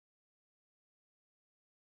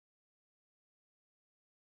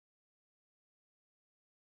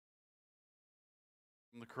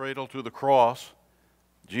the cradle to the cross,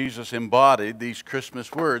 Jesus embodied these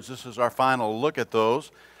Christmas words. This is our final look at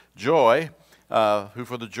those. Joy, who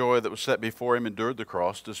for the joy that was set before him endured the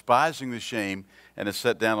cross, despising the shame, and is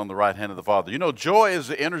set down on the right hand of the Father. You know, joy is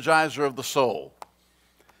the energizer of the soul.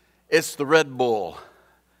 It's the Red Bull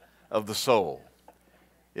of the soul.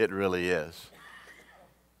 It really is.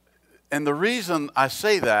 And the reason I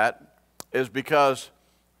say that is because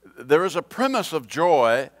there is a premise of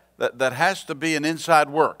joy that has to be an inside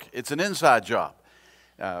work. It's an inside job.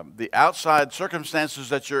 The outside circumstances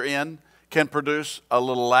that you're in can produce a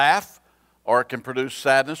little laugh, or it can produce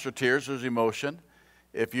sadness or tears. There's emotion.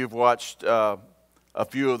 If you've watched a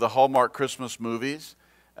few of the Hallmark Christmas movies,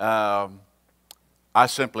 I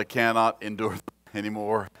simply cannot endure them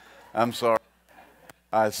anymore. I'm sorry.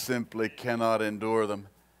 I simply cannot endure them.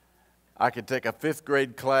 I could take a 5th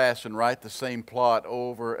grade class and write the same plot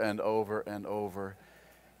over and over and over.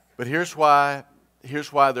 But here's why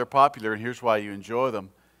they're popular, and here's why you enjoy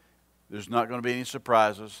them. There's not going to be any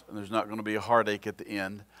surprises, and there's not going to be a heartache at the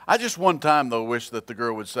end. I just one time, though, wish that the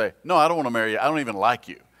girl would say, "No, I don't want to marry you. I don't even like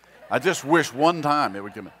you." I just wish one time it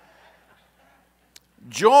would come in.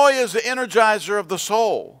 Joy is the energizer of the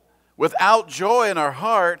soul. Without joy in our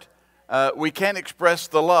heart, we can't express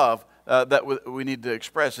the love that we need to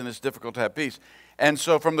express, and it's difficult to have peace. And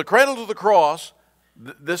so from the cradle to the cross,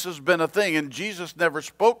 this has been a thing, and Jesus never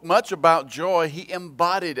spoke much about joy. He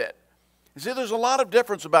embodied it. You see, there's a lot of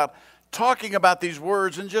difference about talking about these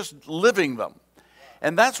words and just living them.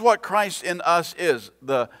 And that's what Christ in us is.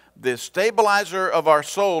 The stabilizer of our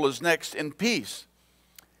soul is next in peace.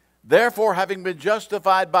 Therefore, having been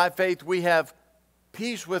justified by faith, we have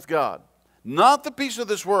peace with God. Not the peace of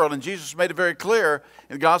this world. And Jesus made it very clear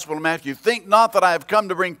in the Gospel of Matthew. Think not that I have come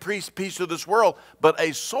to bring peace to this world, but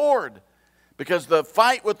a sword. Because the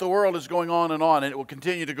fight with the world is going on, and it will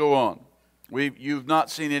continue to go on. You've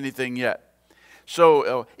not seen anything yet.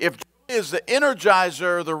 So if joy is the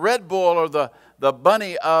energizer, the Red Bull, or the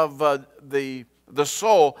bunny of the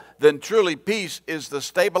soul, then truly peace is the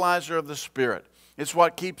stabilizer of the spirit. It's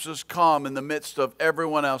what keeps us calm in the midst of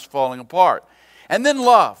everyone else falling apart. And then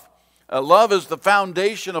love. Love is the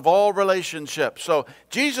foundation of all relationships. So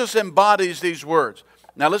Jesus embodies these words.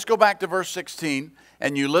 Now let's go back to verse 16.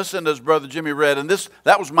 And you listened as Brother Jimmy read. And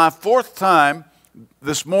that was my 4th time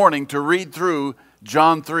this morning to read through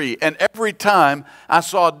John 3. And every time I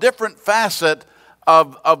saw a different facet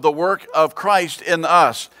of the work of Christ in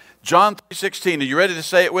us. John 3:16. Are you ready to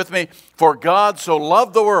say it with me? For God so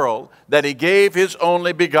loved the world that he gave his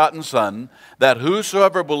only begotten Son, that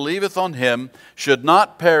whosoever believeth on him should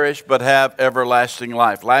not perish but have everlasting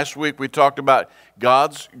life. Last week we talked about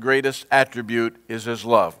God's greatest attribute is his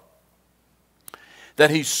love. That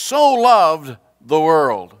he so loved the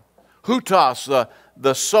world. Hutos,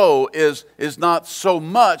 the so is not so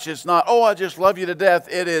much. It's not, oh, I just love you to death.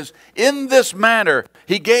 It is, in this manner,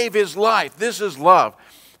 he gave his life. This is love.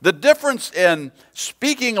 The difference in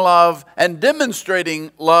speaking love and demonstrating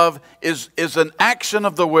love is an action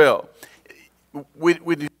of the will.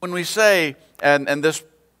 When we say, and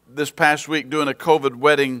this past week doing a COVID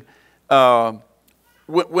wedding,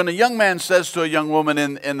 when a young man says to a young woman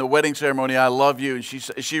in the wedding ceremony, "I love you," and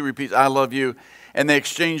she repeats, "I love you," and they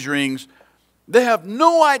exchange rings, they have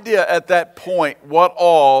no idea at that point what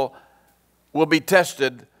all will be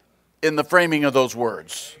tested in the framing of those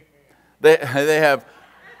words. They have...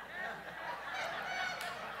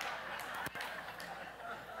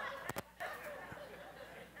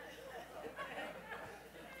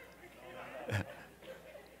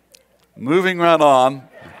 Moving right on.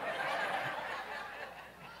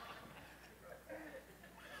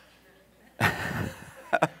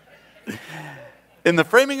 In the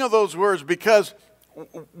framing of those words, because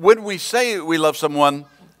when we say we love someone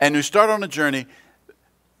and we start on a journey,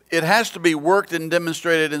 it has to be worked and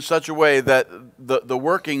demonstrated in such a way that the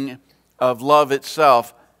working of love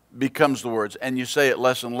itself becomes the words. And you say it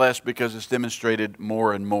less and less because it's demonstrated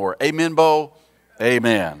more and more. Amen, Bo?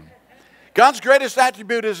 Amen. God's greatest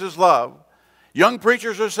attribute is his love. Young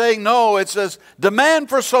preachers are saying, no, it says demand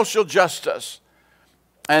for social justice.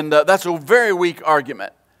 And that's a very weak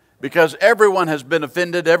argument. Because everyone has been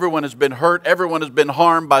offended, everyone has been hurt, everyone has been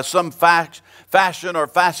harmed by some fashion or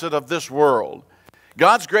facet of this world.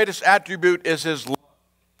 God's greatest attribute is his love.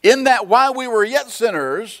 In that while we were yet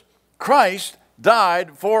sinners, Christ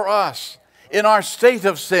died for us. In our state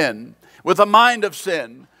of sin, with a mind of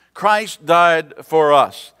sin, Christ died for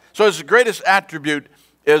us. So his greatest attribute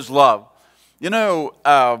is love. You know,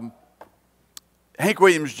 Hank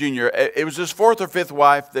Williams Jr., it was his 4th or 5th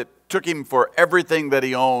wife that took him for everything that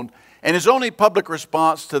he owned. And his only public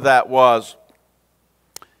response to that was,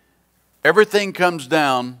 Everything comes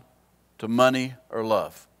down to money or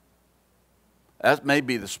love. That may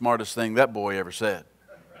be the smartest thing that boy ever said.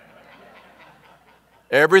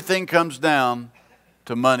 Everything comes down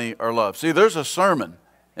to money or love. See, there's a sermon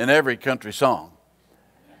in every country song.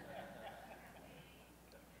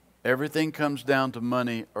 Everything comes down to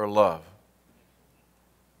money or love.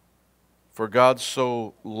 For God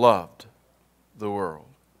so loved the world.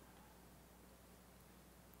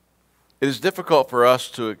 It is difficult for us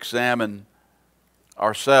to examine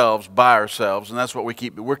ourselves by ourselves, and that's what we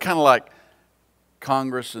keep. We're kind of like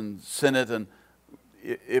Congress and Senate, and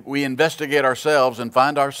if we investigate ourselves and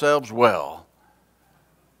find ourselves well.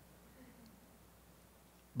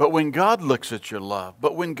 But when God looks at your love,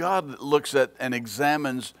 but when God looks at and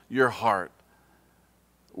examines your heart,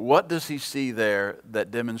 what does He see there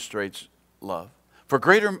that demonstrates love? For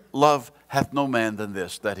greater love hath no man than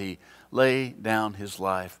this, that he lay down his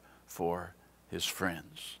life for his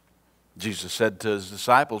friends. Jesus said to his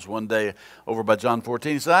disciples one day over by John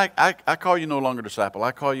 14, He said, I call you no longer disciple,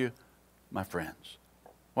 I call you my friends.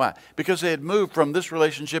 Why? Because they had moved from this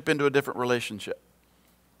relationship into a different relationship.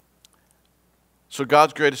 So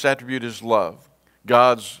God's greatest attribute is love.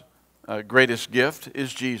 God's greatest gift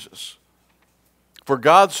is Jesus. For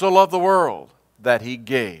God so loved the world that He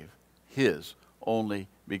gave His only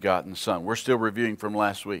begotten Son. We're still reviewing from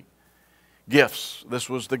last week. Gifts. This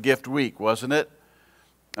was the gift week, wasn't it?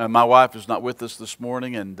 My wife is not with us this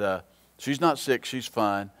morning, and she's not sick. She's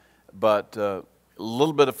fine. But a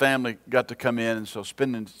little bit of family got to come in, and so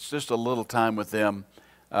spending just a little time with them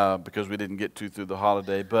because we didn't get to through the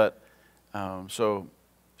holiday. But so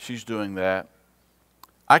she's doing that.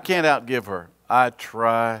 I can't outgive her. I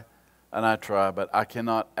try, but I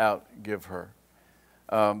cannot outgive her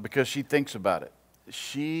because she thinks about it.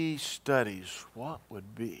 She studies what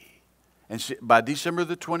would be. And by December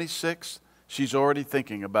the 26th, she's already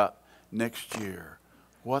thinking about next year,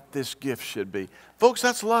 what this gift should be. Folks,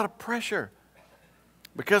 that's a lot of pressure.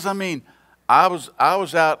 Because, I mean, I was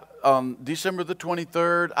out on December the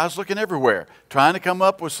 23rd. I was looking everywhere, trying to come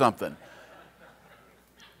up with something.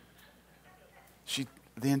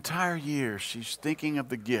 The entire year, she's thinking of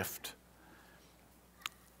the gift.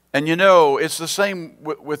 And you know, it's the same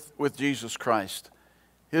with Jesus Christ.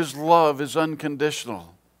 His love is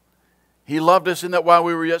unconditional. He loved us in that while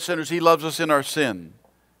we were yet sinners, He loves us in our sin.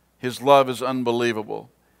 His love is unbelievable.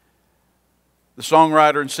 The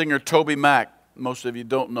songwriter and singer Toby Mac, most of you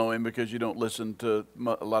don't know him because you don't listen to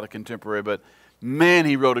a lot of contemporary, but man,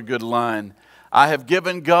 he wrote a good line. I have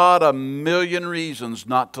given God a million reasons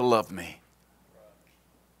not to love me,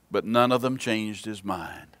 but none of them changed His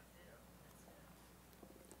mind.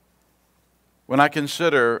 When I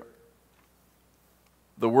consider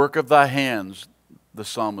the work of thy hands, the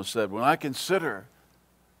psalmist said, when I consider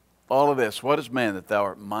all of this, what is man that thou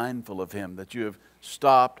art mindful of him, that you have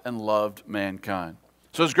stopped and loved mankind?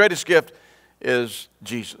 So his greatest gift is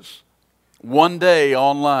Jesus. One day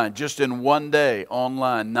online, just in one day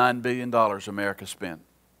online, $9 billion America spent.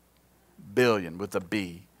 Billion with a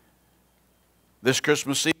B. This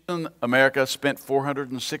Christmas season, America spent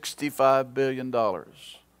 $465 billion.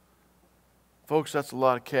 Folks, that's a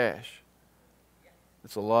lot of cash.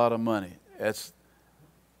 It's a lot of money. It's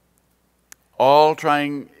all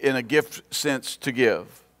trying in a gift sense to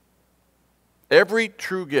give. Every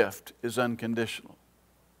true gift is unconditional.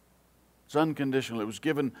 It's unconditional. It was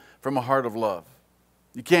given from a heart of love.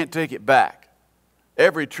 You can't take it back.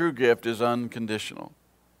 Every true gift is unconditional.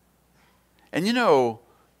 And you know,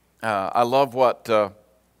 I love what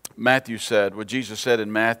Matthew said, what Jesus said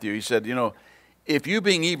in Matthew. He said, you know, if you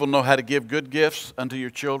being evil know how to give good gifts unto your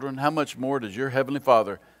children, how much more does your Heavenly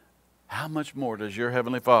Father,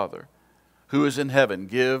 who is in heaven,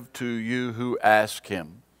 give to you who ask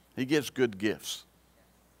Him? He gives good gifts.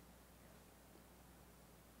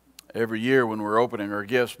 Every year when we're opening our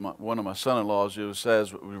gifts, one of my son-in-laws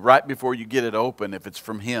says, right before you get it open, if it's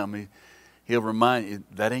from him, he'll remind you,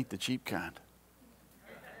 that ain't the cheap kind.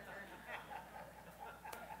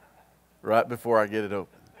 Right before I get it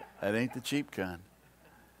open. That ain't the cheap kind.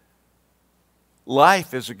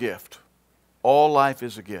 Life is a gift. All life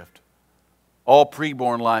is a gift. All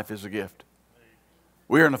preborn life is a gift.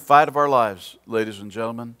 We are in the fight of our lives, ladies and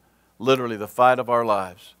gentlemen. Literally the fight of our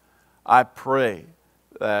lives. I pray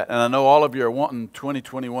that, and I know all of you are wanting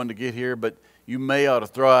 2021 to get here, but you may ought to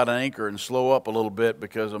throw out an anchor and slow up a little bit,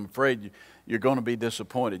 because I'm afraid you're going to be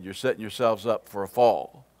disappointed. You're setting yourselves up for a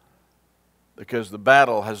fall, because the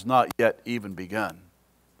battle has not yet even begun.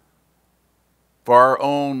 For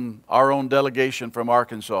our own delegation from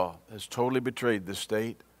Arkansas has totally betrayed this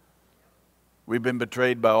state. We've been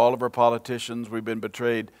betrayed by all of our politicians. We've been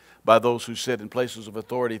betrayed by those who sit in places of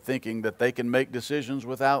authority, thinking that they can make decisions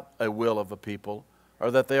without a will of a people,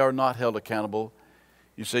 or that they are not held accountable.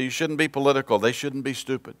 You say you shouldn't be political. They shouldn't be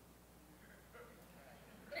stupid.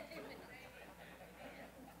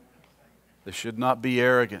 They should not be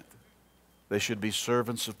arrogant. They should be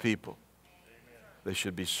servants of people. They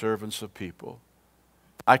should be servants of people.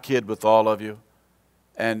 I kid with all of you.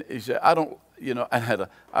 And he said, I don't,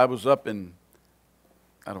 I was up in,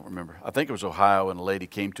 I don't remember. I think it was Ohio, and a lady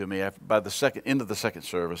came to me by the end of the second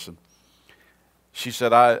service, and she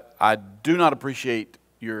said, I do not appreciate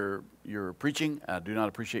your preaching. I do not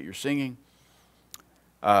appreciate your singing.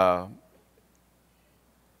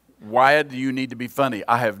 Why do you need to be funny?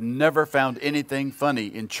 I have never found anything funny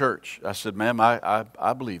in church. I said, ma'am,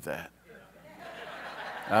 I believe that.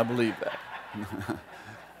 I believe that.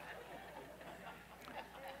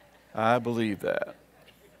 I believe that.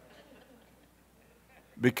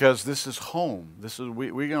 Because this is home.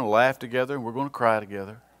 We're going to laugh together, and we're going to cry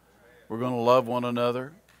together. We're going to love one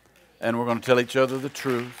another, and we're going to tell each other the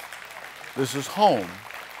truth. This is home.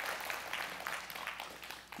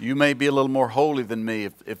 You may be a little more holy than me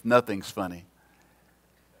if nothing's funny.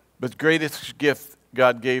 But the greatest gift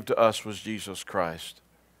God gave to us was Jesus Christ.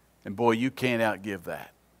 And boy, you can't outgive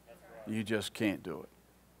that. You just can't do it.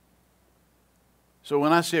 So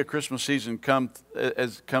when I see a Christmas season comes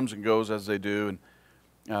and goes as they do, and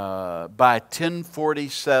by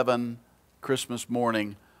 10:47 Christmas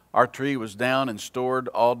morning, our tree was down and stored.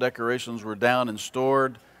 All decorations were down and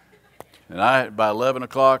stored. And by 11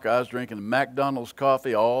 o'clock, I was drinking McDonald's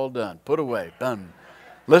coffee, all done, put away, done.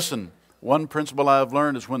 Listen, one principle I've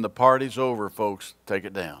learned is when the party's over, folks, take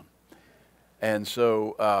it down. And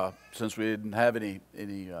so since we didn't have any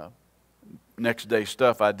next day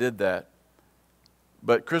stuff, I did that.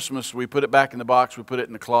 But Christmas, we put it back in the box, we put it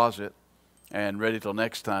in the closet, and ready till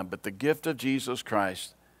next time. But the gift of Jesus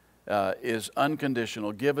Christ is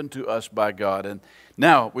unconditional, given to us by God. And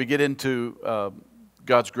now we get into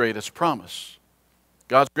God's greatest promise.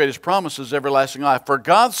 God's greatest promise is everlasting life. For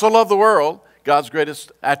God so loved the world, God's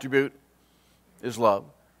greatest attribute is love,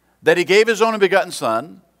 that He gave His only begotten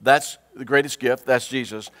Son, that's the greatest gift, that's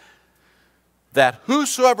Jesus, that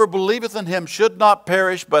whosoever believeth in Him should not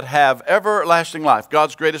perish but have everlasting life.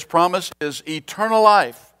 God's greatest promise is eternal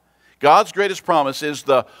life. God's greatest promise is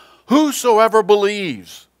the whosoever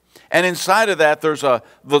believes. And inside of that, there's a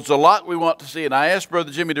lot we want to see. And I asked Brother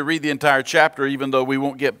Jimmy to read the entire chapter, even though we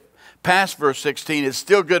won't get past verse 16. It's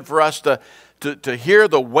still good for us to hear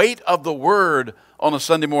the weight of the Word on a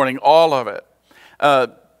Sunday morning, all of it.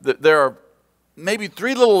 There are maybe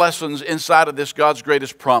 3 little lessons inside of this God's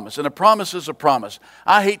greatest promise. And a promise is a promise.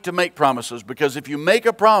 I hate to make promises, because if you make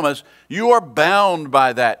a promise, you are bound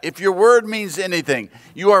by that. If your word means anything,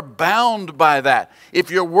 you are bound by that. If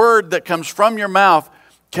your word that comes from your mouth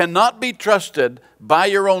cannot be trusted by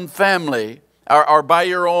your own family or by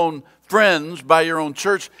your own friends, by your own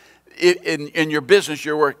church, in your business,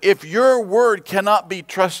 your work. If your word cannot be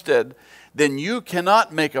trusted, then you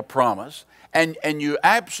cannot make a promise, and you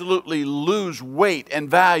absolutely lose weight and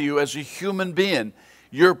value as a human being.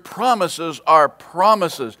 Your promises are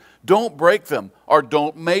promises. Don't break them or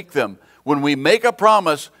don't make them. When we make a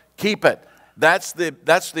promise, keep it. That's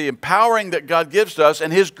the empowering that God gives to us,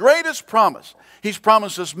 and His greatest promise. He's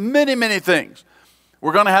promised us many, many things.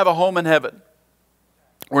 We're going to have a home in heaven.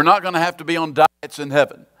 We're not going to have to be on diets in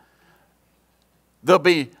heaven. There'll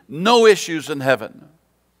be no issues in heaven.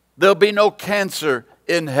 There'll be no cancer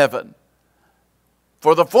in heaven.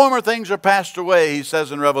 For the former things are passed away, He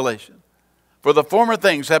says in Revelation. For the former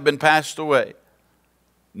things have been passed away.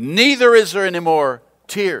 Neither is there any more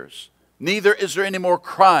tears. Neither is there any more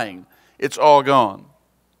crying. It's all gone.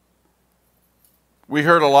 We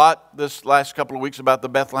heard a lot this last couple of weeks about the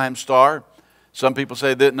Bethlehem star. Some people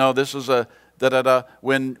say that, no, this is a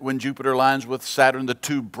when Jupiter aligns with Saturn, the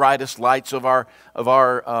 2 brightest lights of our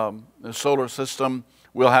solar system,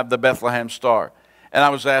 we'll have the Bethlehem star. And I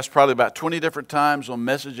was asked probably about 20 different times on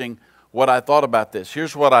messaging what I thought about this.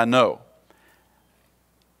 Here's what I know.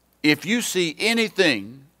 If you see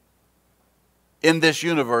anything in this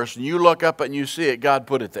universe and you look up and you see it, God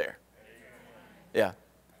put it there. Yeah.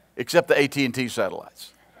 Except the AT&T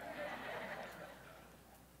satellites.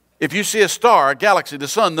 If you see a star, a galaxy, the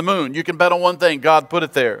sun, the moon, you can bet on one thing: God put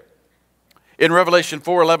it there. In Revelation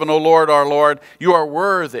 4:11, O Lord, our Lord, you are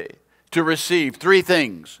worthy to receive 3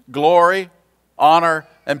 things: glory, honor,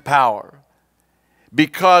 and power.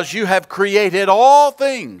 Because you have created all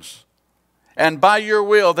things, and by your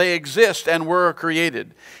will they exist and were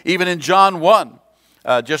created. Even in John 1,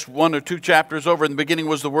 just 1 or 2 chapters over, in the beginning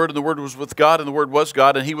was the Word, and the Word was with God, and the Word was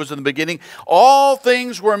God, and He was in the beginning. All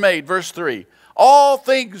things were made, verse 3, All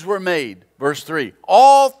things were made. Verse 3.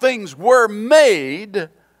 All things were made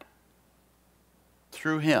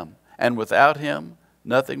through him. And without him,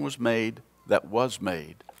 nothing was made that was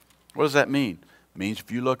made. What does that mean? It means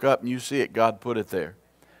if you look up and you see it, God put it there.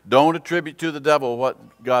 Don't attribute to the devil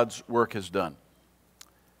what God's work has done.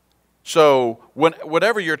 So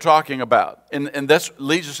whatever you're talking about, and this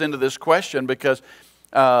leads us into this question because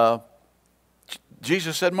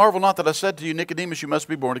Jesus said, marvel not that I said to you, Nicodemus, you must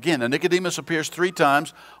be born again. And Nicodemus appears 3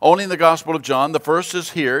 times, only in the Gospel of John. The first is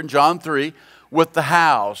here in John 3 with the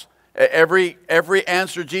hows. Every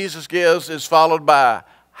answer Jesus gives is followed by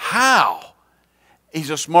how. He's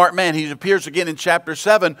a smart man. He appears again in chapter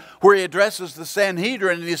 7 where he addresses the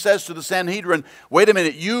Sanhedrin and he says to the Sanhedrin, wait a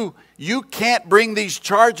minute, you can't bring these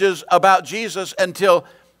charges about Jesus until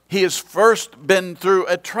he has first been through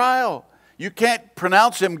a trial. You can't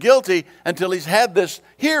pronounce him guilty until he's had this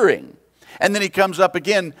hearing. And then he comes up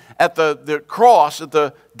again at the cross, at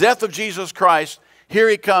the death of Jesus Christ. Here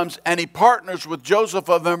he comes and he partners with Joseph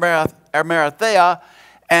of Arimathea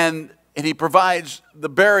and he provides the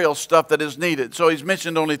burial stuff that is needed. So he's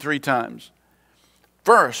mentioned only 3 times.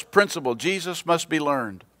 First principle, Jesus must be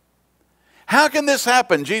learned. How can this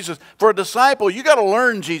happen? Jesus, for a disciple, you got to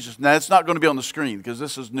learn Jesus. Now, it's not going to be on the screen because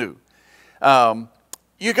this is new.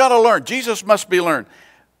 You got to learn. Jesus must be learned.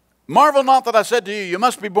 Marvel not that I said to you, you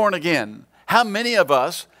must be born again. How many of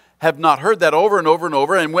us have not heard that over and over and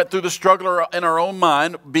over and went through the struggle in our own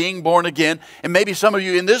mind, being born again? And maybe some of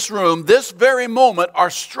you in this room, this very moment,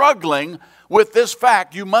 are struggling with this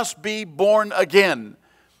fact, you must be born again.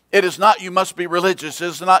 It is not you must be religious. It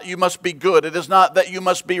is not you must be good. It is not that you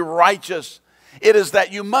must be righteous. It is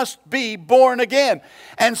that you must be born again.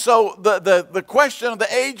 And so the question of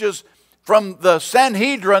the ages from the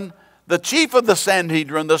Sanhedrin, the chief of the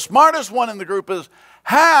Sanhedrin, the smartest one in the group is,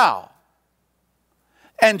 how?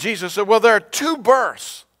 And Jesus said, well, there are 2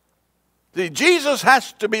 births. See, Jesus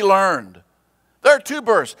has to be learned. There are 2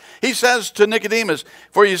 births. He says to Nicodemus,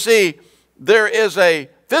 for you see, there is a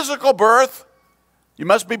physical birth. You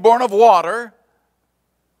must be born of water.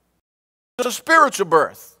 There's a spiritual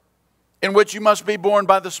birth in which you must be born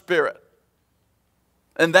by the Spirit.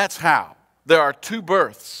 And that's how. There are 2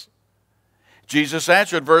 births. Jesus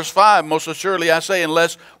answered, verse 5, most assuredly I say,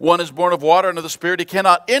 unless one is born of water and of the Spirit, he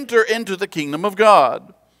cannot enter into the kingdom of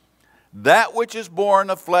God. That which is born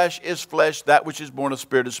of flesh is flesh. That which is born of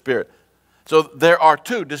spirit is spirit. So there are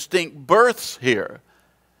 2 distinct births here.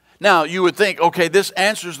 Now, you would think, okay, this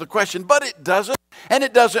answers the question, but it doesn't. And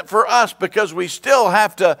it doesn't for us because we still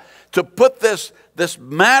have to put this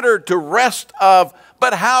matter to rest of,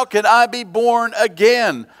 but how can I be born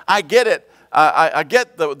again? I get it. I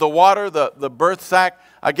get the water, the birth sac.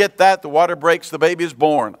 I get that. The water breaks, the baby is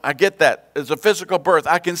born. I get that. It's a physical birth.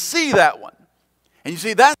 I can see that one. And you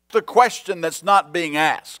see, that's the question that's not being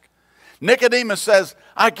asked. Nicodemus says,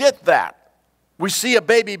 I get that. We see a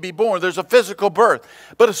baby be born. There's a physical birth.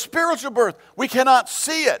 But a spiritual birth, we cannot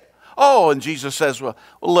see it. Oh, and Jesus says, well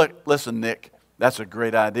look, listen, Nick, that's a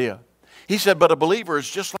great idea. He said, but a believer is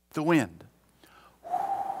just like the wind.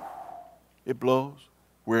 It blows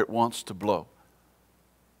where it wants to blow.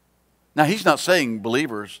 Now, he's not saying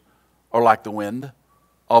believers are like the wind,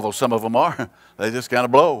 although some of them are. They just kind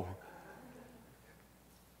of blow.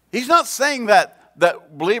 He's not saying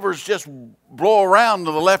that believers just blow around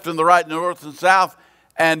to the left and the right and the north and south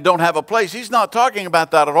and don't have a place. He's not talking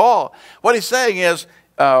about that at all. What he's saying is,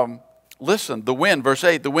 listen, the wind, verse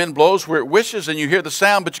 8, the wind blows where it wishes and you hear the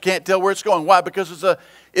sound, but you can't tell where it's going. Why? Because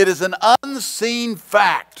it is an unseen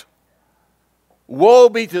fact. Woe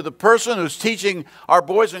be to the person who's teaching our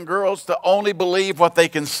boys and girls to only believe what they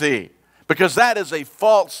can see, because that is a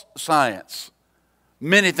false science.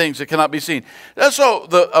 Many things that cannot be seen. And so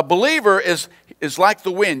a believer is like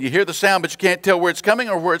the wind. You hear the sound, but you can't tell where it's coming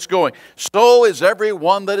or where it's going. So is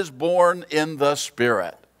everyone that is born in the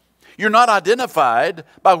Spirit. You're not identified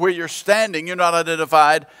by where you're standing. You're not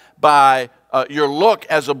identified by your look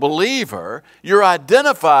as a believer. You're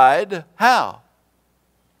identified how?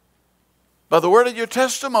 By the word of your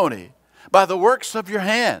testimony, by the works of your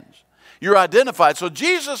hands. You're identified. So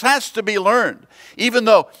Jesus has to be learned, even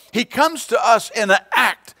though he comes to us in an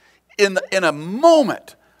act, in a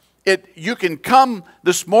moment. You can come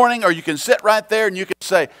this morning or you can sit right there and you can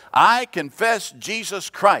say, I confess Jesus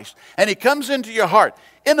Christ. And he comes into your heart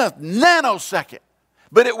in a nanosecond.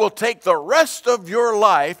 But it will take the rest of your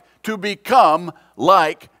life to become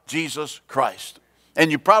like Jesus Christ.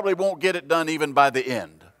 And you probably won't get it done even by the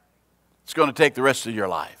end. It's going to take the rest of your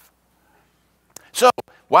life. So,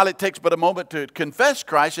 while it takes but a moment to confess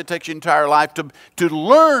Christ, it takes your entire life to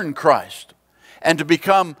learn Christ. and to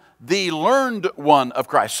become the learned one of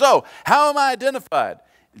Christ. So, how am I identified?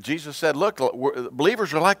 Jesus said, look,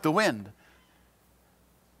 believers are like the wind.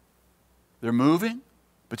 They're moving,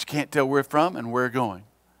 but you can't tell where from and where going.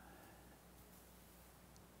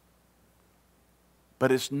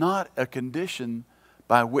 But it's not a condition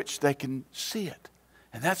by which they can see it.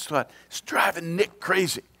 And that's what's driving Nick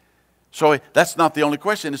crazy. So that's not the only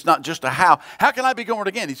question. It's not just a how. How can I be born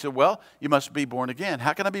again? He said, well, you must be born again.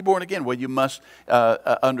 How can I be born again? Well, you must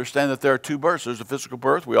understand that there are two births. There's a physical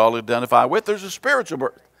birth we all identify with. There's a spiritual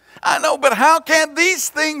birth. I know, but how can these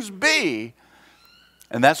things be?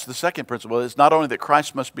 And that's the second principle. It's not only that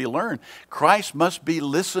Christ must be learned, Christ must be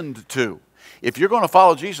listened to. If you're going to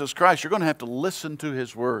follow Jesus Christ, you're going to have to listen to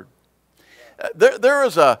His Word. There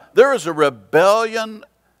is a rebellion,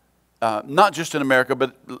 not just in America,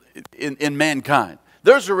 but in mankind.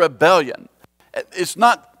 There's a rebellion. It's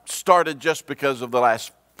not started just because of the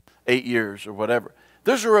last 8 years or whatever.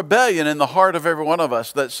 There's a rebellion in the heart of every one of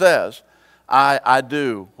us that says, I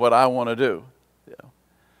do what I want to do.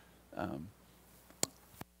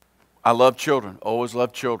 I love children, always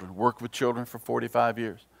loved children, worked with children for 45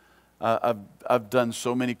 years. I've done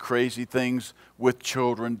so many crazy things with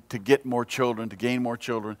children to get more children, to gain more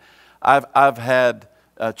children. I've had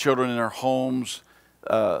children in our homes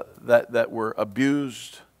that were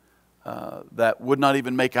abused, that would not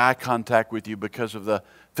even make eye contact with you because of the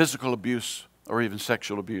physical abuse or even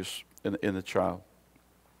sexual abuse in the child.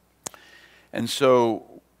 And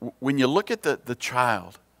so when you look at the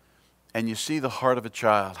child and you see the heart of a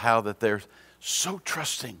child, how that they're so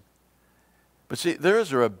trusting. But see, there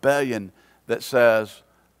is a rebellion that says,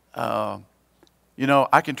 I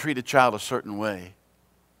can treat a child a certain way.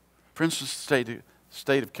 For instance, the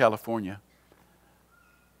state of California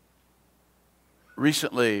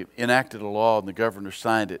recently enacted a law, and the governor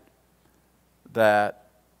signed it, that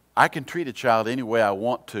I can treat a child any way I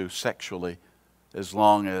want to sexually, as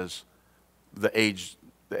long as the age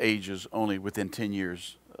is only within 10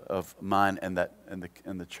 years of mine and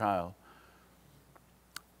the child.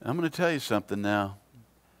 I'm going to tell you something now.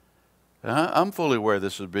 I'm fully aware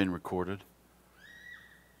this is being recorded.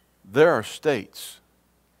 There are states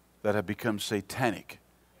that have become satanic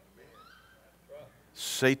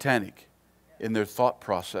in their thought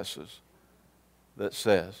processes that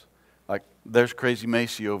says, like there's Crazy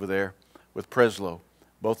Macy over there with Preslow.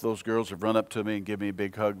 Both those girls have run up to me and given me a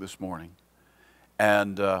big hug this morning.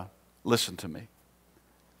 And listen to me.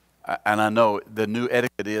 And I know the new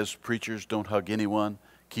etiquette is preachers don't hug anyone,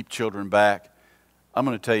 keep children back. I'm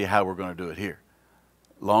going to tell you how we're going to do it here.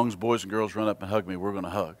 Long as boys and girls run up and hug me, we're going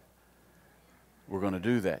to hug. We're going to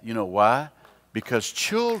do that. You know why? Because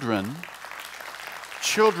children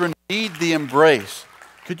need the embrace.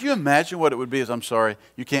 Could you imagine what it would be as, I'm sorry,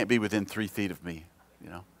 you can't be within 3 feet of me,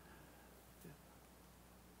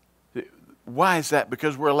 Why is that?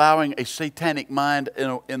 Because we're allowing a satanic mind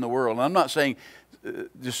in the world. And I'm not saying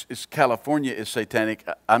just California is satanic.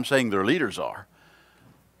 I'm saying their leaders are.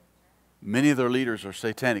 Many of their leaders are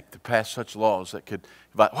satanic to pass such laws that could,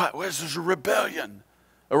 there's a rebellion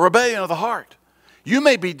of the heart. You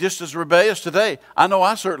may be just as rebellious today. I know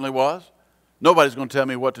I certainly was. Nobody's going to tell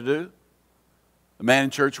me what to do. A man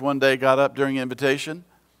in church one day got up during an invitation,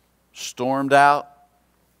 stormed out.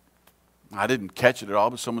 I didn't catch it at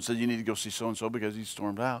all, but someone said, you need to go see so-and-so because he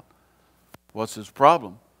stormed out. What's his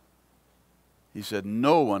problem? He said,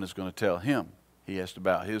 no one is going to tell him he has to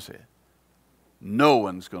bow his head. No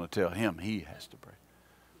one's going to tell him he has to pray.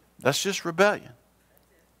 That's just rebellion.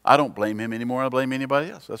 I don't blame him anymore than I blame anybody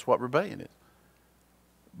else. That's what rebellion is.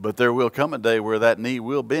 But there will come a day where that knee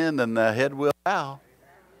will bend and the head will bow.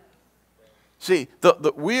 See,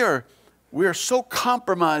 we are so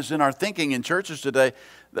compromised in our thinking in churches today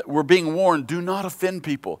that we're being warned, do not offend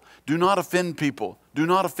people. Do not offend people. Do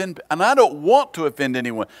not offend. And I don't want to offend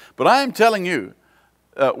anyone. But I am telling you,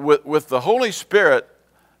 with the Holy Spirit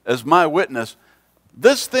as my witness,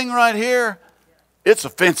 this thing right here, it's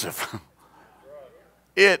offensive.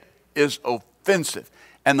 It is offensive.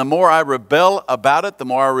 And the more I rebel about it, the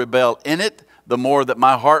more I rebel in it, the more that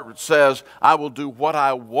my heart says, I will do what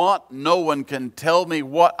I want. No one can tell me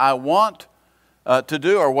what I want to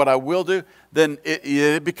do or what I will do. Then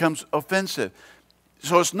it becomes offensive.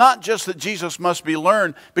 So it's not just that Jesus must be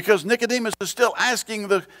learned, because Nicodemus is still asking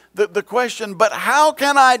the question, but how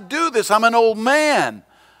can I do this? I'm an old man.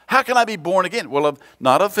 How can I be born again? Well,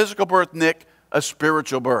 not a physical birth, Nick, a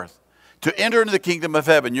spiritual birth. To enter into the kingdom of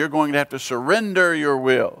heaven, you're going to have to surrender your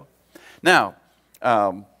will. Now,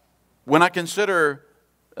 when I consider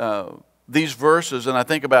these verses and I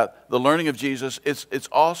think about the learning of Jesus, it's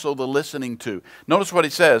also the listening to. Notice what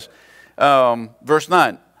he says, verse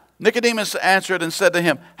 9. Nicodemus answered and said to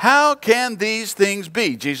him, how can these things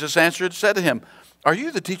be? Jesus answered and said to him, are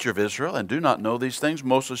you the teacher of Israel and do not know these things?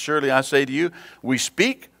 Most assuredly I say to you, we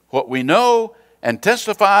speak what we know and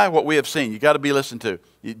testify what we have seen. You got to be listened to.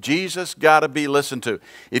 Jesus got to be listened to.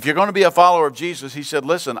 If you're going to be a follower of Jesus, he said,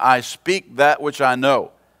 listen, I speak that which I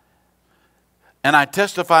know, and I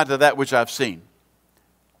testify to that which I've seen.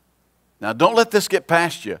 Now, don't let this get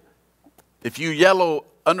past you. If you yellow,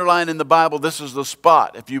 underline in the Bible, this is the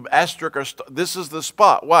spot. If you asterisk, this is the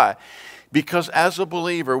spot. Why? Because as a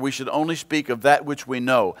believer, we should only speak of that which we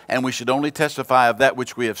know, and we should only testify of that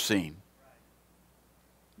which we have seen.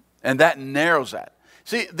 And that narrows that.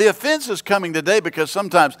 See, the offense is coming today because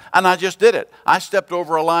sometimes, and I just did it, I stepped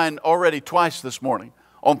over a line already twice this morning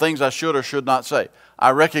on things I should or should not say.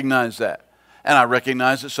 I recognize that. And I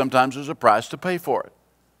recognize that sometimes there's a price to pay for it.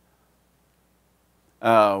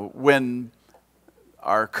 When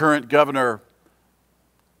our current governor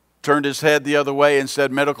turned his head the other way and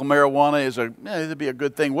said medical marijuana is it'd be a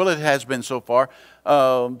good thing. Well, it has been so far.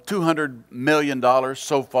 $200 million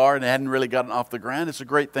so far, and it hadn't really gotten off the ground. It's a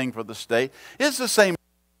great thing for the state. It's the same.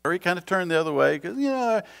 He kind of turned the other way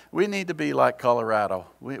because, we need to be like Colorado.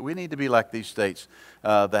 We need to be like these states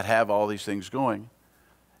that have all these things going.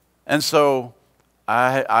 And so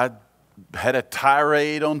I had a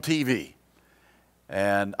tirade on TV,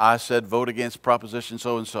 and I said, vote against Proposition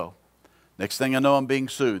so-and-so. Next thing I know, I'm being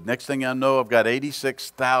sued. Next thing I know, I've got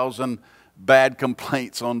 86,000 bad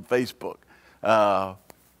complaints on Facebook.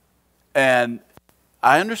 And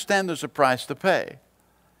I understand there's a price to pay.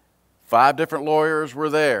 5 different lawyers were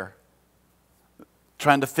there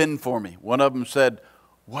trying to fend for me. One of them said,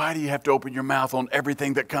 why do you have to open your mouth on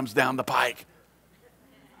everything that comes down the pike?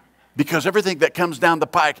 Because everything that comes down the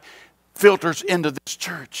pike filters into this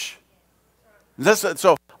church.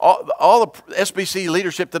 So all the SBC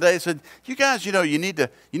leadership today said, you guys, you need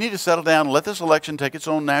to settle down and let this election take its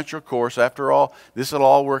own natural course. After all, this will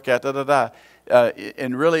all work out,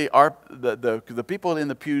 and really, the people in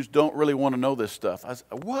the pews don't really want to know this stuff. I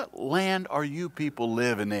said, what land are you people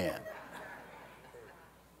living in?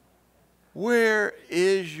 Where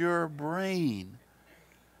is your brain?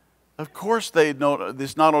 Of course they know.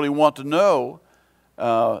 This not only want to know,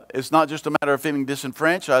 it's not just a matter of feeling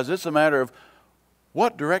disenfranchised. It's a matter of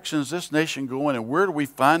what direction is this nation going, and where do we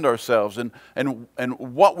find ourselves, and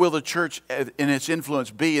what will the church and its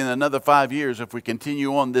influence be in another 5 years if we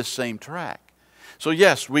continue on this same track? So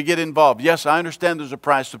yes, we get involved. Yes, I understand there's a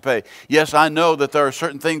price to pay. Yes, I know that there are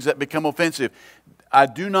certain things that become offensive. I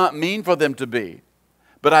do not mean for them to be.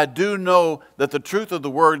 But I do know that the truth of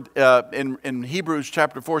the word in Hebrews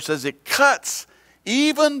chapter 4 says it cuts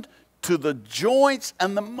even to the joints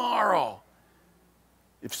and the marrow.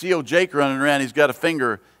 If C.O. Jake running around, he's got a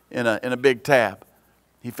finger in a big tab.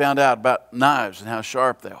 He found out about knives and how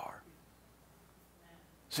sharp they are.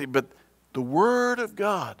 See, but the Word of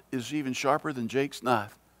God is even sharper than Jake's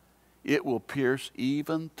knife. It will pierce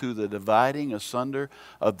even to the dividing asunder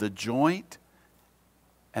of the joint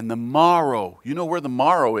and the marrow. You know where the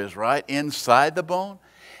marrow is, right? Inside the bone.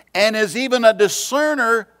 And is even a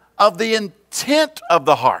discerner of the intent of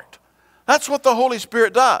the heart. That's what the Holy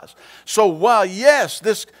Spirit does. So while, yes,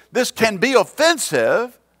 this can be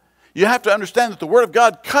offensive, you have to understand that the Word of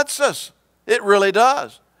God cuts us. It really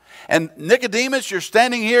does. And Nicodemus, you're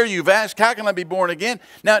standing here, you've asked, how can I be born again?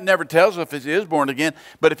 Now, it never tells if it is born again,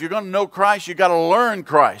 but if you're going to know Christ, you've got to learn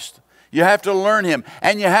Christ. You have to learn Him,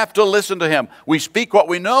 and you have to listen to Him. We speak what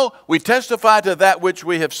we know, we testify to that which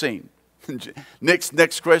we have seen.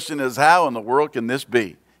 Next question is, how in the world can this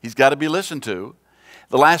be? He's got to be listened to.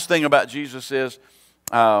 The last thing about Jesus is,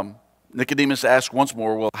 Nicodemus asked once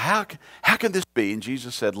more, well, how can this be? And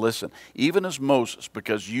Jesus said, listen, even as Moses,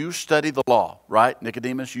 because you study the law, right?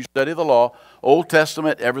 Nicodemus, you study the law, Old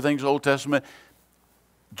Testament, everything's Old Testament,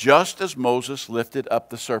 just as Moses lifted up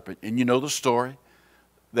the serpent. And you know the story.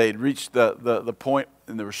 They had reached the point,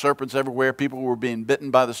 and there were serpents everywhere. People were being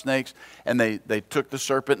bitten by the snakes, and they took the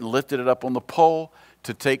serpent and lifted it up on the pole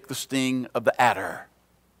to take the sting of the adder.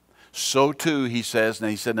 So too, he says, and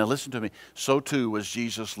he said, now listen to me, so too was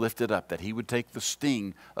Jesus lifted up, that He would take the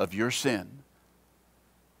sting of your sin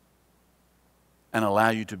and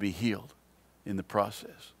allow you to be healed in the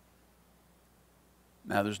process.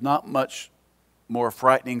 Now, there's not much more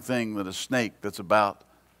frightening thing than a snake that's about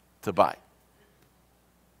to bite.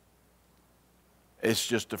 It's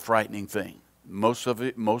just a frightening thing. Most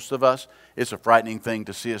of us, it's a frightening thing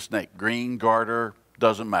to see a snake. Green, garter,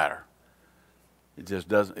 doesn't matter. It just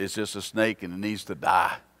doesn't. It's just a snake, and it needs to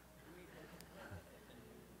die.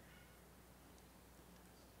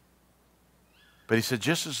 But he said,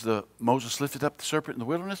 just as Moses lifted up the serpent in the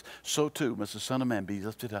wilderness, so too must the Son of Man be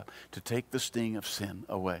lifted up to take the sting of sin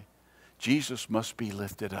away. Jesus must be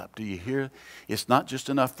lifted up. Do you hear? It's not just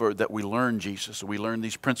enough that we learn Jesus, we learn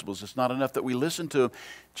these principles. It's not enough that we listen to him.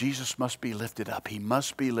 Jesus must be lifted up. He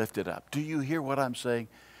must be lifted up. Do you hear what I'm saying?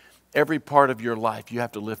 Every part of your life, you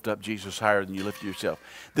have to lift up Jesus higher than you lift yourself.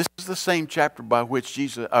 This is the same chapter by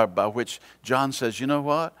which John says, you know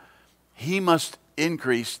what? He must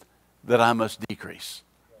increase that I must decrease.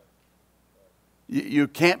 You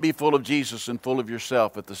can't be full of Jesus and full of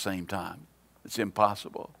yourself at the same time. It's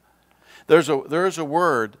impossible. There is a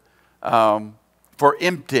word for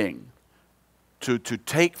emptying, to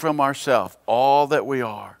take from ourselves all that we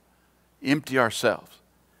are, empty ourselves,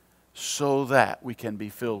 so that we can be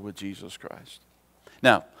filled with Jesus Christ.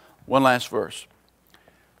 Now, one last verse.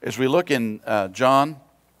 As we look in John,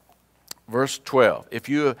 verse 12,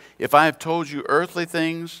 if I have told you earthly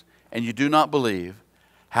things and you do not believe,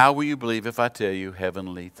 how will you believe if I tell you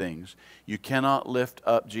heavenly things? You cannot lift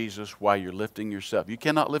up Jesus while you're lifting yourself. You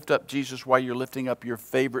cannot lift up Jesus while you're lifting up your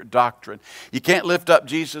favorite doctrine. You can't lift up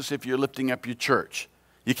Jesus if you're lifting up your church.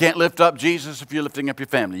 You can't lift up Jesus if you're lifting up your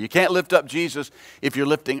family. You can't lift up Jesus if you're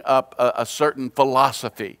lifting up a certain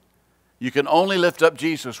philosophy. You can only lift up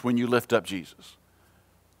Jesus when you lift up Jesus.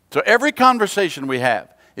 So every conversation we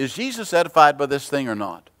have, is Jesus edified by this thing or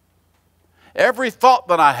not? Every thought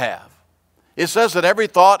that I have, it says that every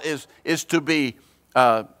thought is to be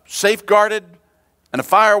safeguarded and a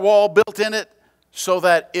firewall built in it so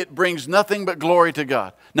that it brings nothing but glory to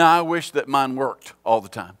God. Now, I wish that mine worked all the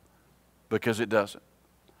time, because it doesn't.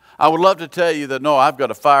 I would love to tell you that, no, I've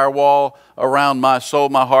got a firewall around my soul,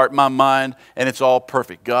 my heart, my mind, and it's all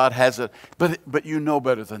perfect. God has it. But you know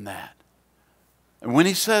better than that. And when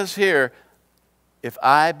he says here, if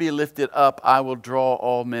I be lifted up, I will draw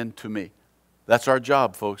all men to me. That's our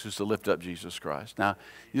job, folks, is to lift up Jesus Christ. Now,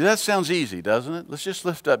 that sounds easy, doesn't it? Let's just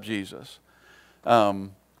lift up Jesus.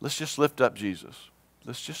 Let's just lift up Jesus.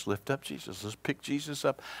 Let's just lift up Jesus. Let's pick Jesus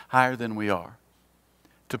up higher than we are.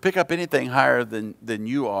 To pick up anything higher than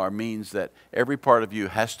you are means that every part of you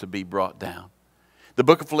has to be brought down. The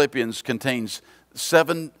book of Philippians contains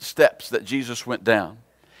 7 steps that Jesus went down.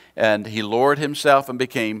 And he lowered himself and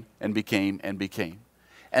became, and became, and became.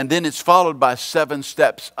 And then it's followed by 7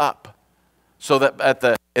 steps up. So that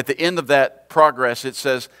at the end of that progress, it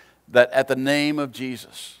says that at the name of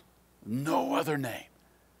Jesus, no other name.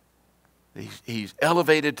 He's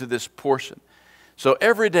elevated to this portion. So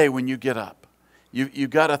every day when you get up, you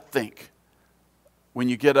got to think, when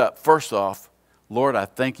you get up, first off, Lord, I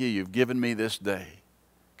thank you, you've given me this day.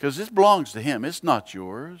 Because this belongs to him. It's not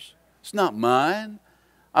yours. It's not mine.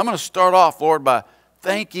 I'm going to start off, Lord, by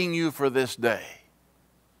thanking you for this day.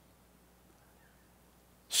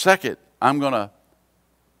 Second, I'm going to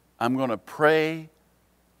pray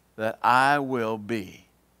that I will be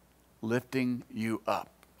lifting you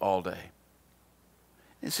up all day.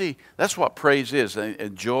 You see, that's what praise is.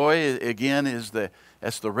 And joy, again,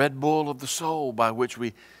 that's the Red Bull of the soul by which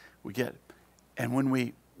we get. And when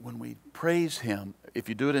we praise him, if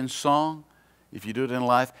you do it in song, if you do it in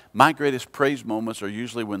life, my greatest praise moments are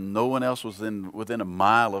usually when no one else was within a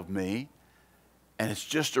mile of me. And it's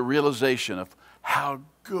just a realization of how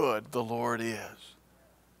good the Lord is.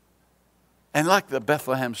 And like the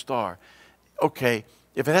Bethlehem star, okay,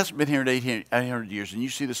 if it hasn't been here in 800 years and you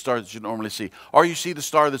see the star that you normally see, or you see the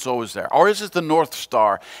star that's always there, or is it the North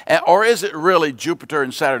Star, or is it really Jupiter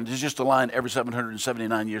and Saturn? It's just a line every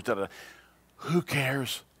 779 years. Who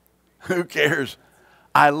cares? Who cares?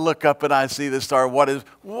 I look up and I see the star. What is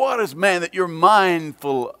man that you're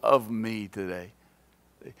mindful of me today?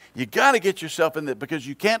 You got to get yourself in that, because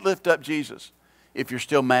you can't lift up Jesus if you're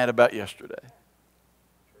still mad about yesterday.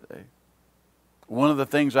 One of the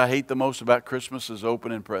things I hate the most about Christmas is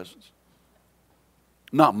opening presents.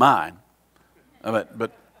 Not mine,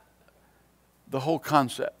 but the whole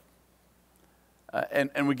concept.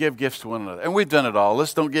 And we give gifts to one another. And we've done it all.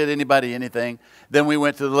 Let's don't get anybody anything. Then we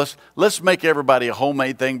went to let's make everybody a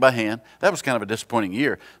homemade thing by hand. That was kind of a disappointing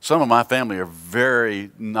year. Some of my family are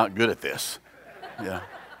very not good at this. Yeah,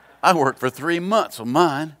 I worked for 3 months on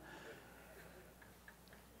mine.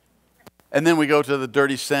 And then we go to the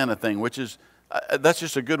dirty Santa thing, which is, that's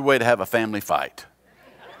just a good way to have a family fight.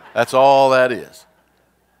 That's all that is.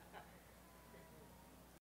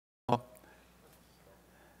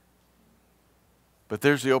 But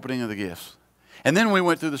there's the opening of the gifts. And then we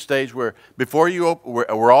went through the stage where before you open,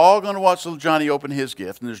 we're all going to watch little Johnny open his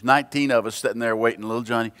gift. And there's 19 of us sitting there waiting. Little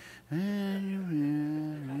Johnny.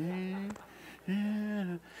 And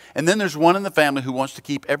then there's one in the family who wants to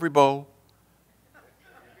keep every bow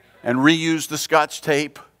and reuse the Scotch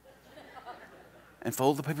tape and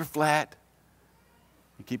fold the paper flat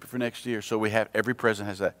and keep it for next year. So we have, every present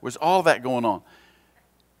has that. There's all that going on.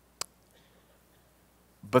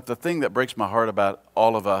 But the thing that breaks my heart about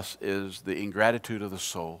all of us is the ingratitude of the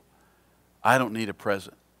soul. I don't need a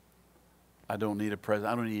present. I don't need a present.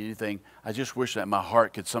 I don't need anything. I just wish that my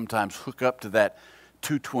heart could sometimes hook up to that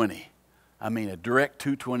 220. I mean, a direct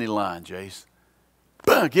 220 line, Jace.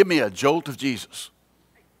 Give me a jolt of Jesus.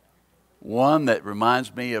 One that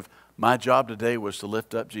reminds me of my job today was to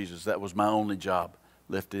lift up Jesus. That was my only job,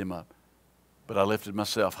 lift him up. But I lifted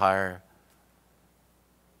myself higher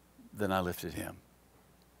than I lifted him.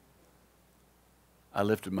 I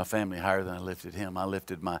lifted my family higher than I lifted him. I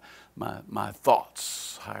lifted my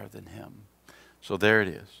thoughts higher than him. So there it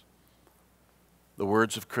is. The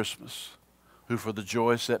words of Christmas. Who for the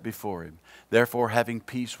joy set before him. Therefore, having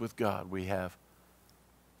peace with God, we have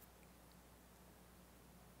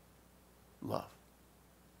love.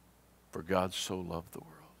 For God so loved the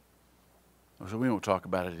world. So we won't talk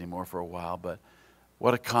about it anymore for a while, but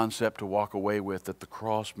what a concept to walk away with that the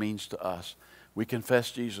cross means to us. We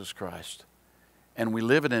confess Jesus Christ. And we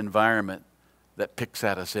live in an environment that picks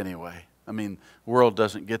at us anyway. I mean, the world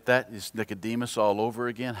doesn't get that. It's Nicodemus all over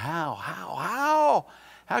again. How?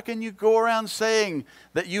 How can you go around saying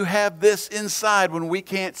that you have this inside when we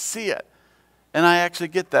can't see it? And I actually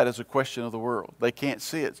get that as a question of the world. They can't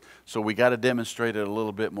see it. So we got to demonstrate it a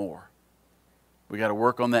little bit more. We got to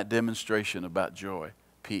work on that demonstration about joy,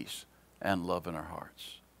 peace, and love in our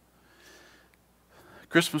hearts.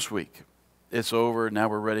 Christmas week. It's over. Now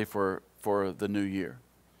we're ready for the new year.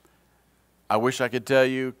 I wish I could tell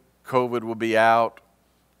you COVID will be out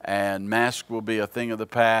and masks will be a thing of the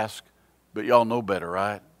past, but y'all know better,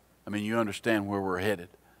 right? I mean, you understand where we're headed.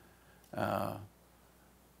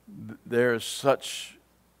 There is such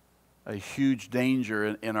a huge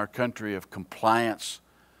danger in our country of compliance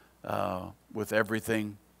with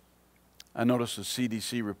everything. I noticed a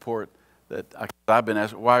CDC report that I've been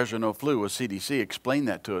asked, why is there no flu? Well, CDC explained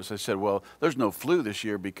that to us. They said, well, there's no flu this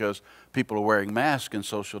year because people are wearing masks and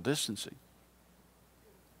social distancing.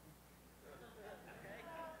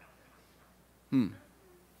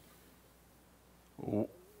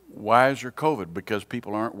 Why is there COVID? Because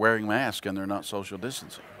people aren't wearing masks and they're not social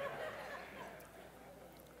distancing.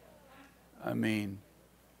 I mean,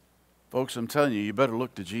 folks, I'm telling you, you better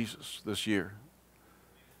look to Jesus this year.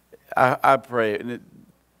 I pray,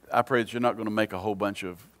 I pray that you're not going to make a whole bunch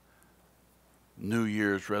of New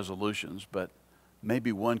Year's resolutions, but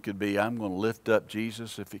maybe one could be, I'm going to lift up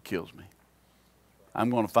Jesus if it kills me. I'm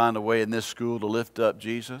going to find a way in this school to lift up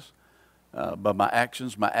Jesus by my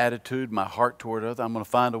actions, my attitude, my heart toward others. I'm going to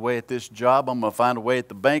find a way at this job. I'm going to find a way at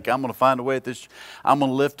the bank. I'm going to find a way at this. I'm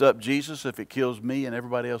going to lift up Jesus if it kills me and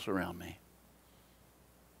everybody else around me.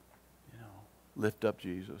 You know, lift up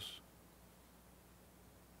Jesus.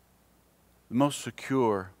 The most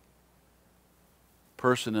secure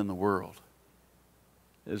person in the world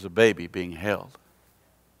is a baby being held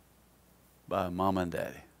by mom and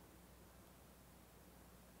daddy.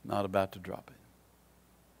 Not about to drop it.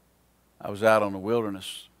 I was out on a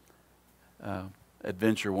wilderness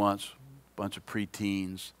adventure once, a bunch of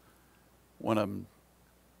preteens. One of them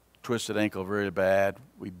twisted ankle very bad.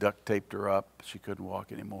 We duct taped her up. She couldn't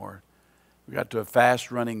walk anymore. We got to a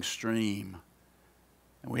fast-running stream,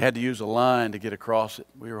 and we had to use a line to get across it.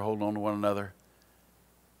 We were holding on to one another.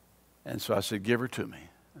 And so I said, give her to me.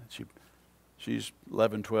 And she's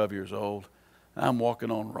 11, 12 years old. And I'm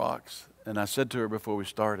walking on rocks. And I said to her before we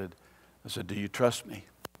started, I said, do you trust me?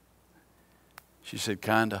 She said,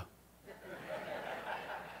 kinda.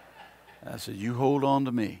 I said, you hold on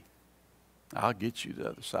to me. I'll get you to the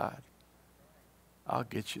other side. I'll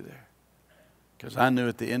get you there. Because I knew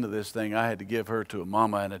at the end of this thing, I had to give her to a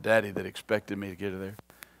mama and a daddy that expected me to get her there.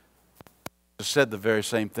 I said the very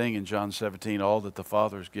same thing in John 17, all that the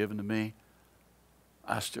Father has given to me,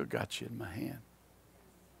 I still got you in my hand.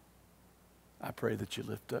 I pray that you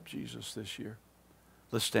lift up Jesus this year.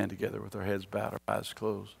 Let's stand together with our heads bowed, our eyes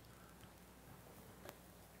closed.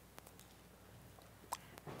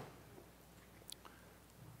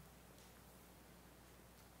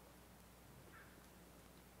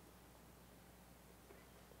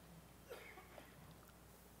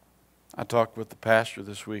 I talked with the pastor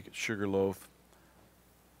this week at Sugarloaf.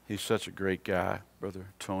 He's such a great guy, Brother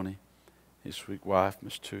Tony. His sweet wife,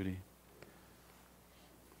 Miss Tootie.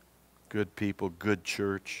 Good people, good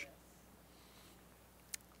church.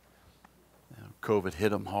 You know, COVID hit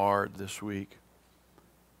them hard this week.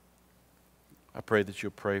 I pray that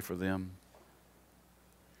you'll pray for them.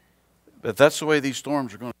 But that's the way these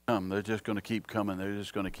storms are going to come. They're just going to keep coming. They're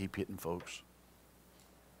just going to keep hitting folks.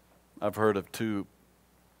 I've heard of 2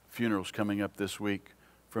 funerals coming up this week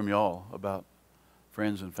from y'all about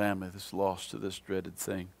friends and family that's lost to this dreaded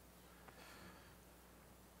thing.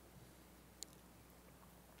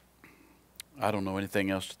 I don't know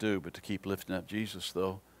anything else to do but to keep lifting up Jesus,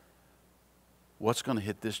 though. What's going to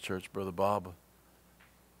hit this church, Brother Bob?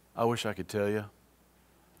 I wish I could tell you.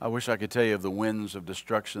 I wish I could tell you of the winds of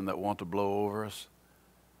destruction that want to blow over us.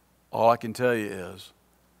 All I can tell you is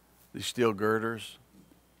these steel girders,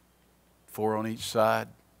 4 on each side,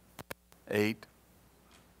 8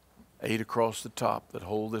 across the top that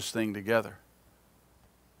hold this thing together,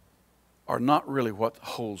 are not really what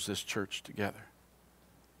holds this church together.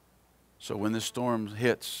 So when this storm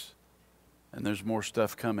hits and there's more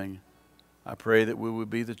stuff coming, I pray that we would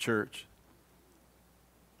be the church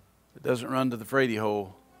that doesn't run to the freighty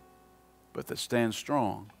hole, but that stands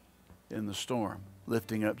strong in the storm,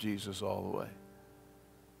 lifting up Jesus all the way.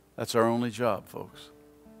 That's our only job, folks,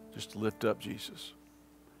 just to lift up Jesus.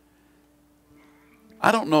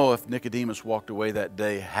 I don't know if Nicodemus walked away that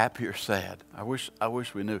day happy or sad. I wish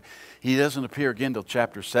we knew. He doesn't appear again till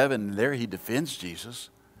chapter 7, and there he defends Jesus.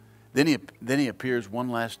 Then he appears one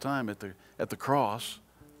last time at the cross.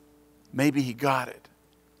 Maybe he got it.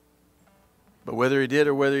 But whether he did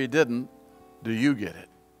or whether he didn't, do you get it?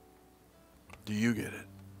 Do you get it?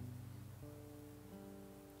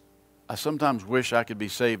 I sometimes wish I could be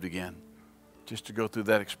saved again, just to go through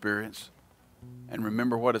that experience and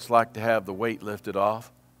remember what it's like to have the weight lifted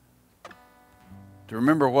off, to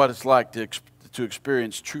remember what it's like to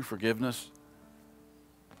experience true forgiveness,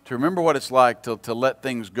 to remember what it's like to let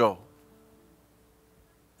things go,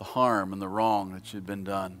 the harm and the wrong that had been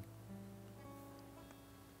done.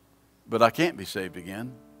 But I can't be saved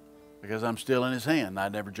again because I'm still in His hand. I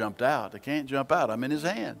never jumped out. I can't jump out. I'm in His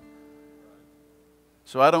hand.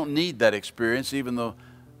 So I don't need that experience, even though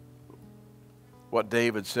what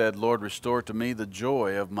David said, Lord, restore to me the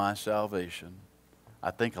joy of my salvation.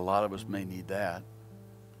 I think a lot of us may need that.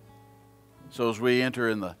 So as we enter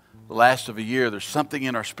in the last of a year, there's something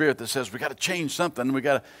in our spirit that says we got to change something. We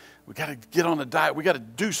got to get on a diet. We got to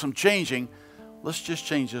do some changing. Let's just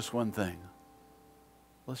change this one thing.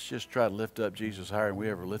 Let's just try to lift up Jesus higher than we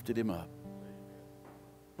ever lifted Him up.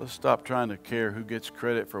 Let's stop trying to care who gets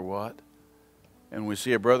credit for what. And we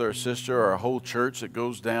see a brother or sister or a whole church that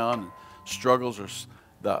goes down and struggles, or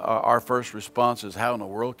our first response is, how in the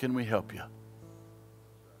world can we help you?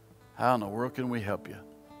 How in the world can we help you?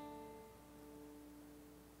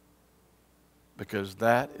 Because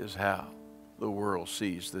that is how the world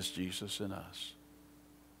sees this Jesus in us.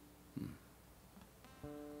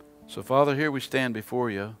 So, Father, here we stand before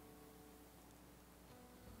You.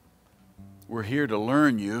 We're here to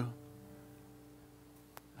learn You.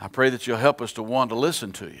 I pray that You'll help us to want to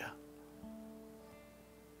listen to You.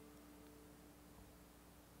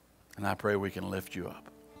 And I pray we can lift You up.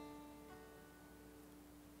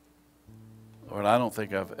 Lord, I don't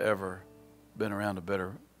think I've ever been around a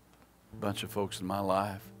better bunch of folks in my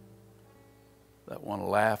life that want to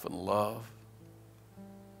laugh and love,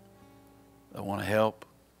 that want to help.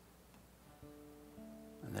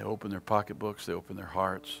 And they open their pocketbooks, they open their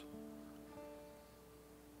hearts.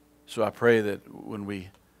 So I pray that when we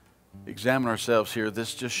examine ourselves here,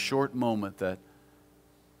 this just short moment, that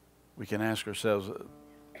we can ask ourselves,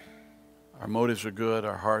 our motives are good,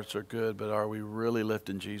 our hearts are good, but are we really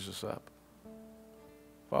lifting Jesus up?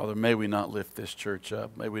 Father, may we not lift this church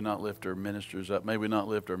up. May we not lift our ministers up. May we not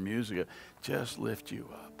lift our music up. Just lift You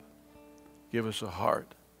up. Give us a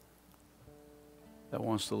heart that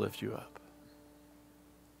wants to lift You up.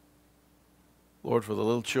 Lord, for the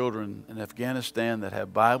little children in Afghanistan that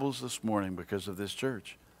have Bibles this morning because of this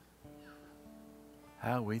church,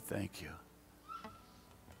 how we thank You.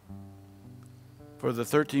 For the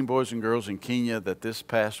 13 boys and girls in Kenya that this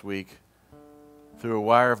past week, through a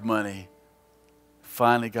wire of money,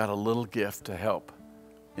 finally got a little gift to help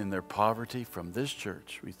in their poverty from this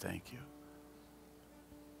church, we thank You.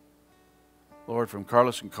 Lord, from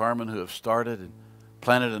Carlos and Carmen, who have started and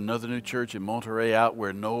planted another new church in Monterey, out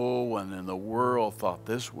where no one in the world thought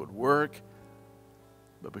this would work,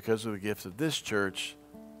 but because of the gift of this church,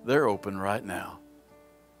 they're open right now.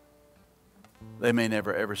 They may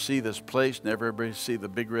never ever see this place, never ever see the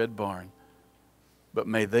big red barn, but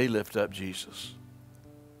may they lift up Jesus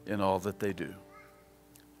in all that they do.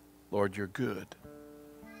 Lord, You're good,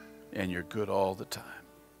 and You're good all the time.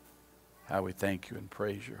 How we thank You and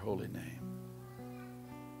praise Your holy name.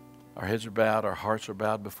 Our heads are bowed, our hearts are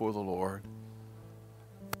bowed before the Lord.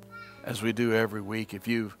 As we do every week, if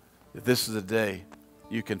this is the day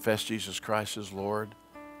you confess Jesus Christ as Lord,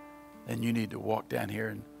 then you need to walk down here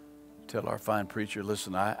and tell our fine preacher,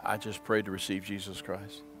 listen, I just prayed to receive Jesus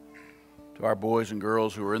Christ, To our boys and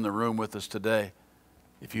girls who are in the room with us today,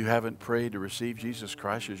 if you haven't prayed to receive Jesus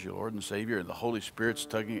Christ as your Lord and Savior and the Holy Spirit's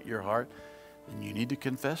tugging at your heart, then you need to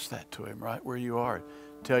confess that to Him right where you are.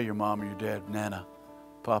 Tell your mom or your dad, Nana,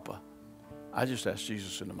 Papa, I just asked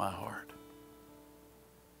Jesus into my heart.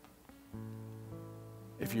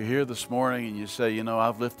 If you're here this morning and you say, you know,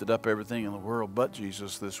 I've lifted up everything in the world but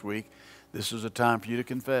Jesus this week, this is a time for you to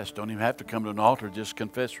confess. Don't even have to come to an altar. Just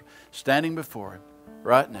confess standing before Him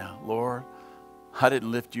right now. Lord, I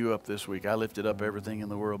didn't lift you up this week. I lifted up everything in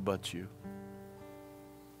the world but you.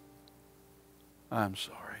 I'm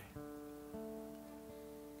sorry.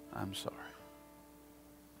 I'm sorry.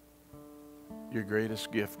 Your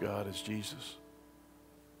greatest gift, God, is Jesus.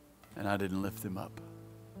 And I didn't lift Him up.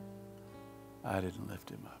 I didn't lift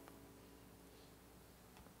Him up.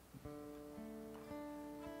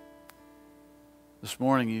 This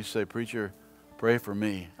morning you say, preacher, pray for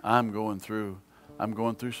me. I'm going through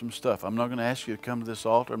some stuff. I'm not going to ask you to come to this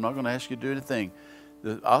altar. I'm not going to ask you to do anything.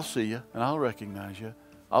 I'll see you and I'll recognize you.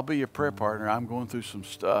 I'll be your prayer partner. I'm going through some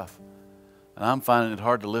stuff. And I'm finding it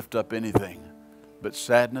hard to lift up anything but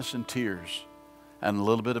sadness and tears and a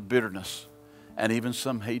little bit of bitterness and even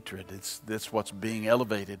some hatred. That's what's being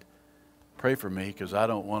elevated. Pray for me because I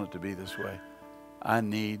don't want it to be this way. I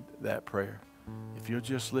need that prayer. If you'll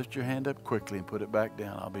just lift your hand up quickly and put it back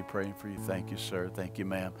down, I'll be praying for you. Thank you, sir. Thank you,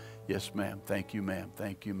 ma'am. Yes, ma'am. Thank you, ma'am.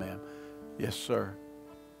 Thank you, ma'am. Yes, sir.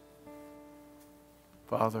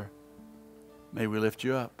 Father, may we lift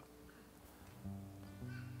you up.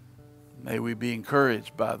 May we be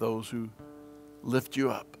encouraged by those who lift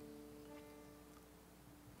you up.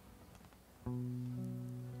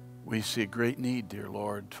 We see a great need, dear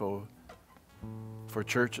Lord, for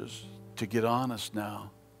churches to get honest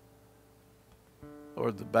now.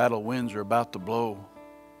 Lord, the battle winds are about to blow.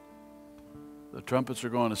 The trumpets are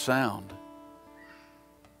going to sound.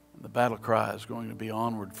 And the battle cry is going to be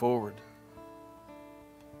onward, forward.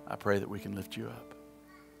 I pray that we can lift you up.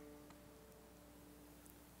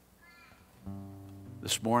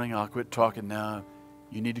 This morning, I'll quit talking now.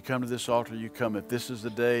 You need to come to this altar, you come. If this is the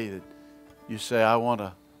day that you say, I want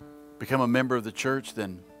to become a member of the church,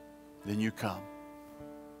 then you come.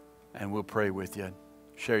 And we'll pray with you and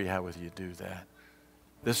share you how with you do that.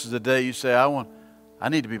 This is the day you say, I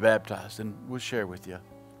need to be baptized, and we'll share with you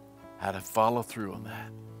how to follow through on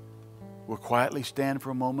that. We'll quietly stand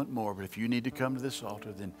for a moment more, but if you need to come to this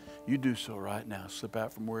altar, then you do so right now. Slip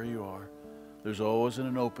out from where you are. There's always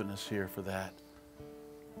an openness here for that.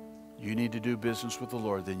 You need to do business with the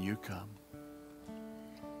Lord, then you come.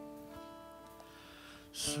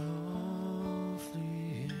 Softly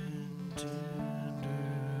and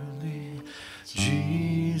tenderly,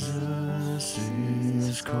 Jesus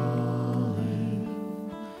is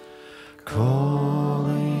calling,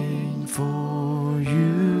 calling for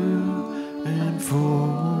you and for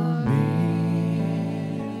me.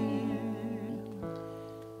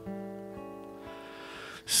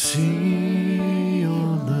 See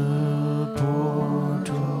on the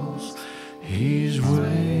portals, He's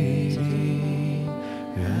waiting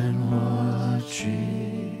and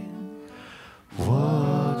watching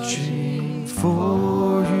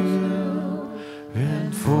for you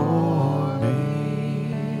and for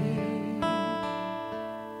me.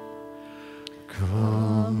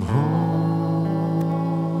 Come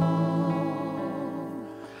home,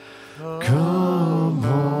 come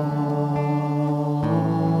home,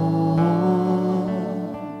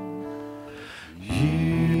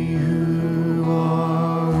 ye who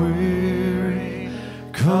are weary,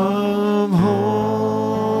 come home,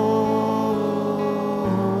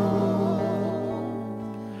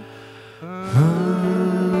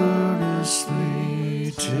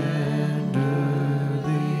 earnestly, tenderly,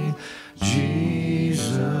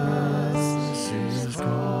 Jesus is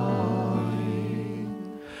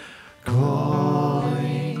calling,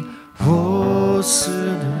 calling, oh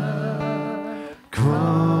sinner,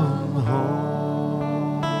 come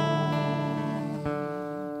home.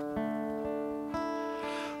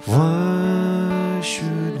 Why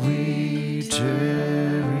should we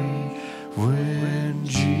tarry when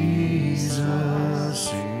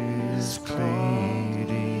Jesus is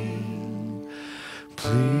pleading,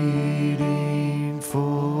 pleading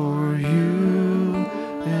for you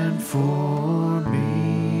and for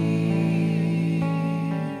me?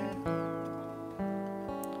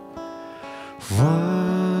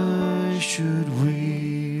 Why should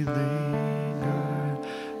we linger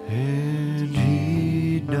and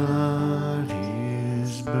heed not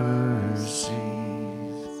His mercies,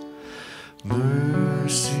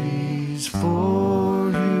 mercies for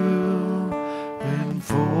you and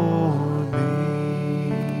for me?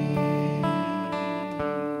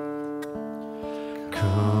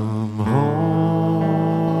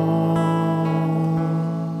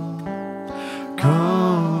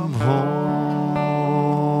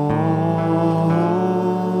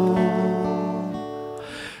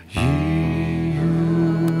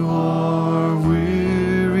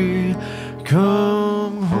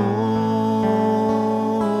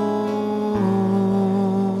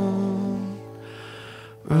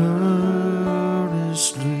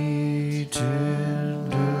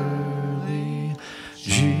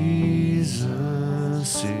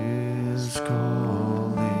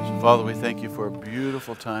 Father, we thank you for a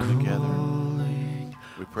beautiful time together.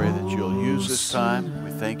 We pray that you'll use this time.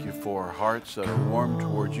 We thank you for our hearts that are warm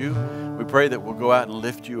towards you. We pray that we'll go out and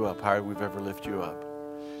lift you up higher than we've ever lifted you up.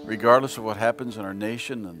 Regardless of what happens in our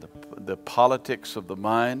nation and the politics of the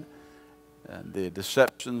mind and the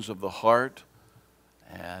deceptions of the heart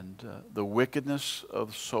and the wickedness of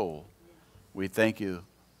the soul, we thank you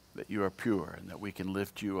that you are pure and that we can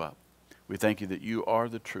lift you up. We thank you that you are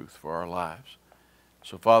the truth for our lives.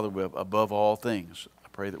 So, Father, above all things, I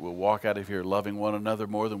pray that we'll walk out of here loving one another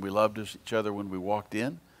more than we loved each other when we walked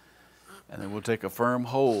in. And then we'll take a firm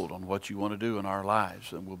hold on what you want to do in our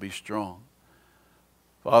lives, and we'll be strong.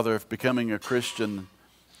 Father, if becoming a Christian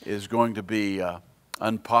is going to be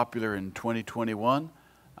unpopular in 2021,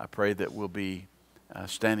 I pray that we'll be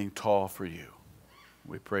standing tall for you.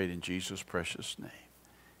 We pray it in Jesus' precious name.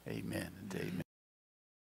 Amen and amen.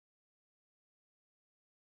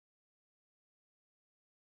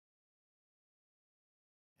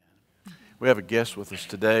 We have a guest with us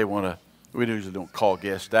today. We usually don't call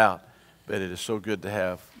guests out, but it is so good to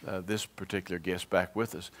have this particular guest back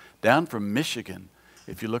with us. Down from Michigan,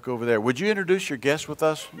 if you look over there. Would you introduce your guest with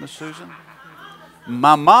us, Miss Susan?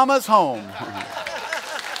 My mama's home.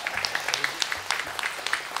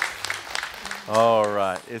 All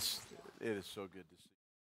right. It is so good to see you.